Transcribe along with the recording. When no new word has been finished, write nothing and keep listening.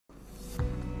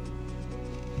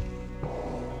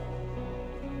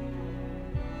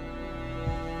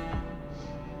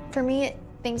For me,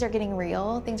 things are getting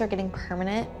real, things are getting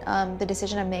permanent. The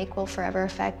decision I make will forever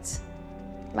affect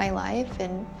my life,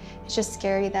 and it's just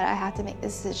scary that I have to make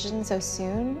this decision so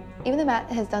soon. Even though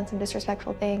Matt has done some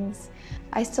disrespectful things,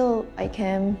 I still like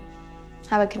him,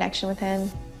 have a connection with him.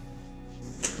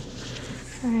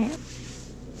 All right.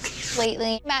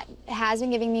 Lately, Matt has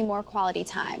been giving me more quality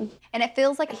time, and it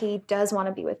feels like he does want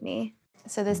to be with me.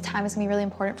 So this time is gonna be really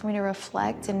important for me to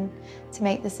reflect and to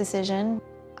make this decision.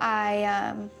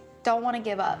 I don't want to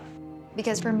give up,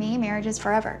 because for me, marriage is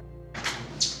forever.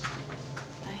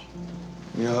 Bye.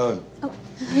 Give me a hug. Oh.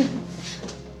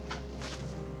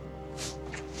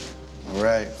 All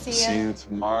right. See you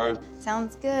tomorrow.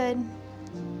 Sounds good.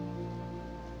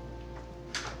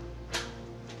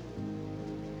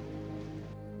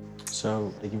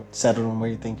 So, are you settled on where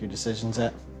you think your decision's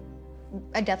at?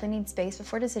 I definitely need space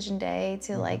before decision day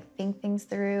to like think things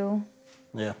through.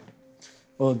 Yeah.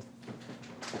 Well,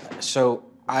 So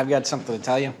I've got something to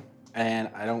tell you, and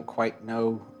I don't quite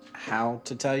know how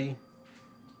to tell you.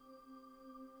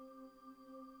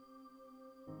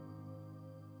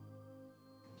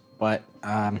 But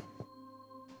the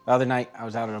other night I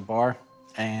was out at a bar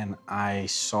and I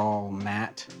saw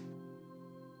Matt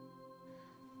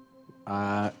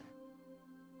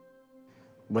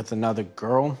with another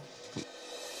girl.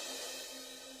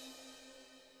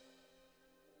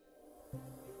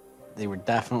 They were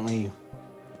definitely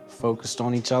focused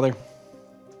on each other,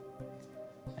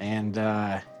 and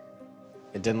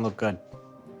it didn't look good.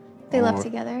 They left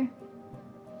together.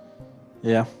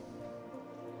 Yeah.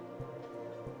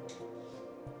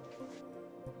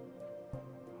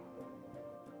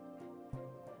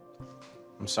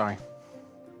 I'm sorry.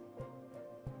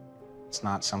 It's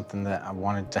not something that I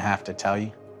wanted to have to tell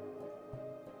you.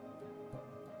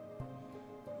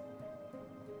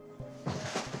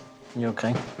 You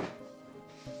okay?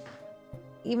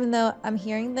 Even though I'm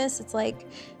hearing this, it's like,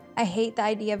 I hate the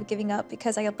idea of giving up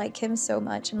because I like him so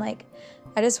much. And like,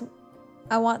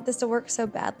 I want this to work so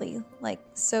badly, like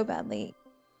so badly.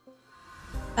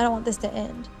 I don't want this to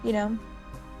end, you know?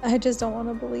 I just don't want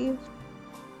to believe.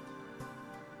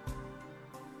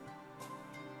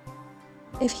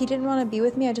 If he didn't want to be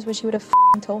with me, I just wish he would have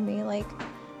told me, like.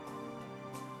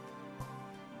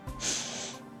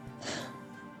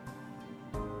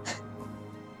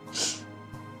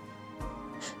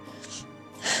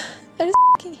 I just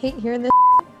hate hearing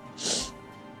this.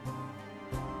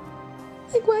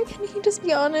 Like, why can't he just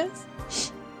be honest?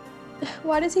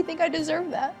 Why does he think I deserve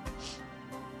that?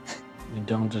 You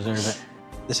don't deserve it.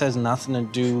 This has nothing to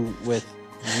do with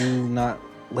you not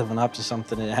living up to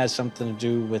something. It has something to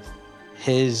do with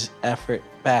his effort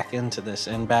back into this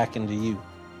and back into you.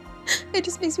 It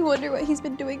just makes me wonder what he's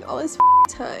been doing all his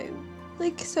time.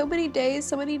 Like, so many days,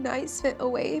 so many nights spent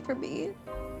away from me.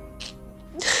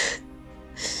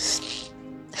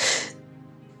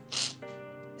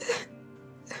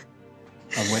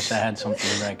 I wish I had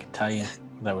something that I could tell you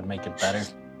that would make it better.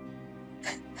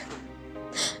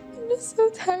 I'm just so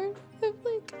tired of,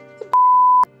 like,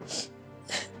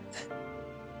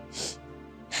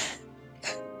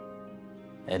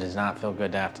 It does not feel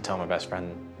good to have to tell my best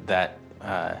friend that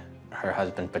her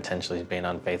husband potentially is being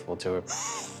unfaithful to her.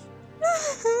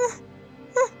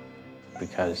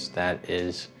 Because that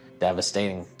is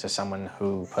devastating to someone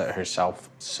who put herself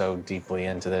so deeply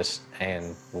into this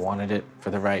and wanted it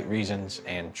for the right reasons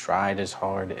and tried as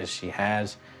hard as she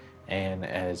has and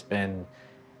has been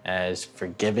as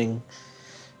forgiving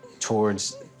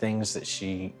towards things that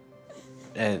she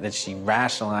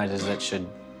rationalizes that should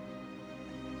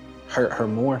hurt her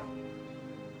more.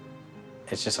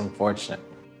 It's just unfortunate.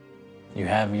 You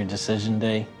have your decision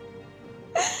day.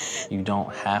 You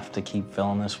don't have to keep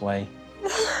feeling this way.